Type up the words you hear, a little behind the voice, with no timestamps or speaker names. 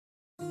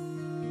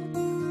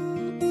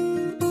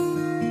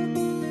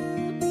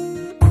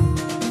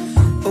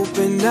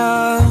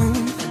up,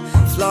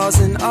 flaws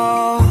and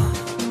all.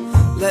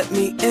 Let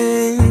me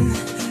in,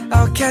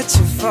 I'll catch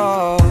a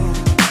fall.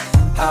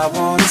 I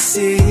wanna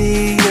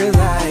see your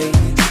light,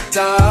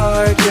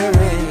 darker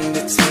in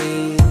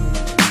between.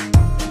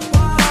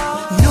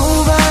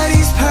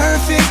 Nobody's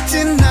perfect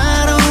and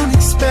I don't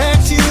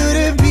expect you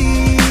to be.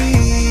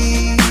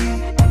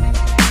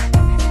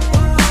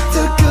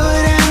 The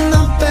good and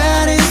the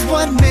bad is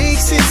what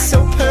makes it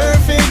so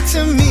perfect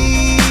to me.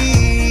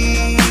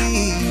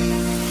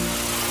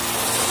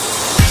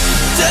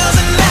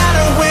 Doesn't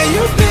matter where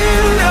you've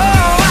been, no,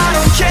 I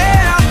don't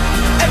care.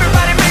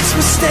 Everybody makes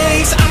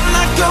mistakes, I'm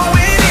not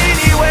going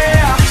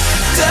anywhere.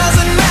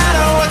 Doesn't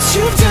matter what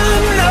you've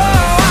done, no,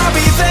 I'll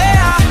be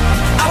there.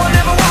 I will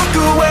never walk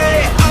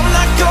away, I'm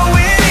not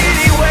going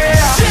anywhere.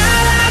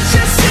 Shout out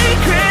your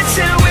secrets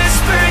and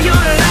whisper your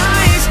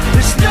lies.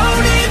 There's no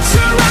need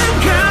to run,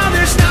 girl,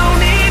 there's no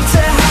need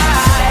to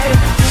hide.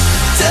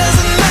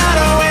 Doesn't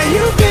matter where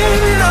you've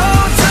been, no,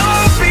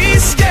 don't be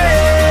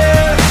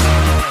scared.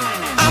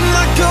 I'm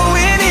not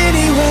going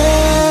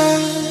anywhere.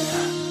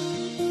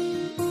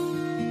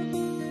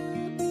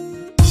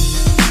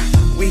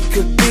 We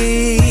could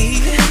be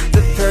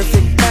the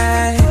perfect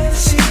match.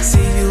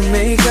 See you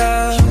make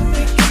up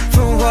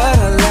for what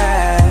I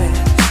lack,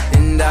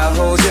 and I'll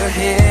hold your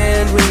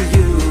hand when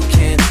you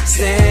can't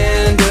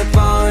stand up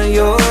on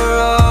your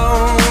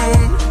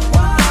own.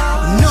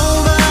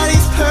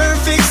 Nobody's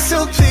perfect,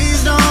 so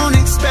please don't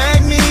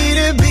expect me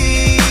to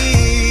be.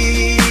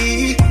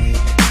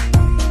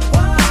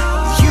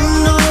 You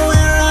know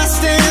where I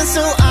stand,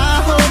 so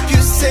I hope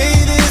you say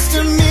this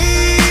to me.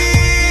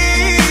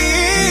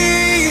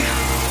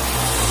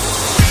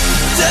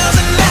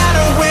 Doesn't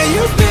matter where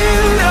you've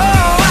been, no,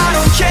 I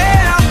don't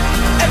care.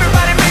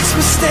 Everybody makes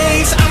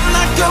mistakes, I'm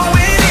not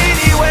going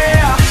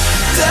anywhere.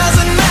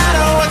 Doesn't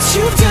matter what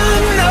you've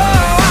done, no,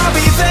 I'll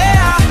be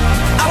there.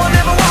 I will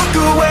never walk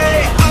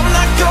away, I'm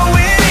not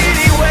going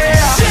anywhere.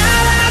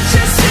 Shout out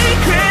your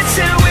secrets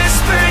and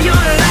whisper your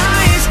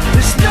lies.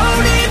 There's no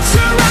need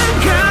to run,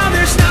 girl,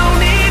 there's no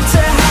need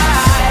to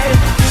hide.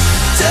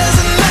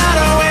 Doesn't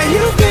matter where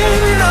you've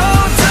been, no,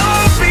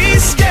 don't be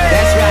scared.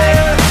 That's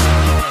right.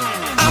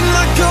 I'm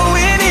not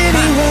going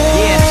anywhere.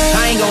 Yeah,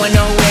 I ain't going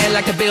nowhere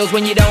like the bills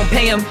when you don't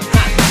pay them.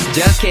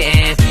 Just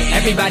kidding.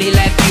 Everybody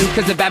left you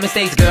cause of bad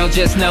mistakes, girl,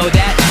 just know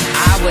that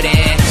I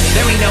wouldn't.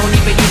 There ain't no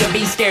need for you to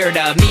be scared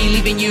of me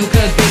leaving you,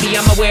 cause baby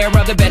I'm aware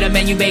of the better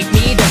man you make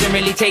me. Doesn't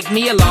really take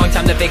me a long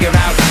time to figure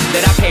out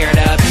that I paired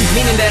up,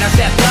 meaning that I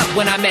stepped up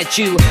when I met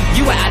you.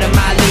 You were out of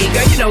my league,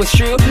 girl, you know it's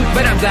true,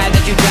 but I'm glad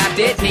that you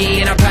drafted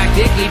me, and I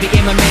practically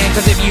became a man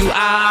cause of you.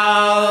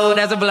 Oh,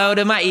 that's a blow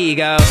to my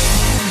ego.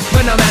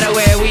 But no matter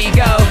where we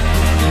go,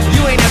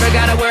 you ain't never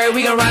gotta worry,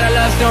 we gon' write a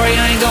love story,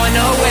 I ain't going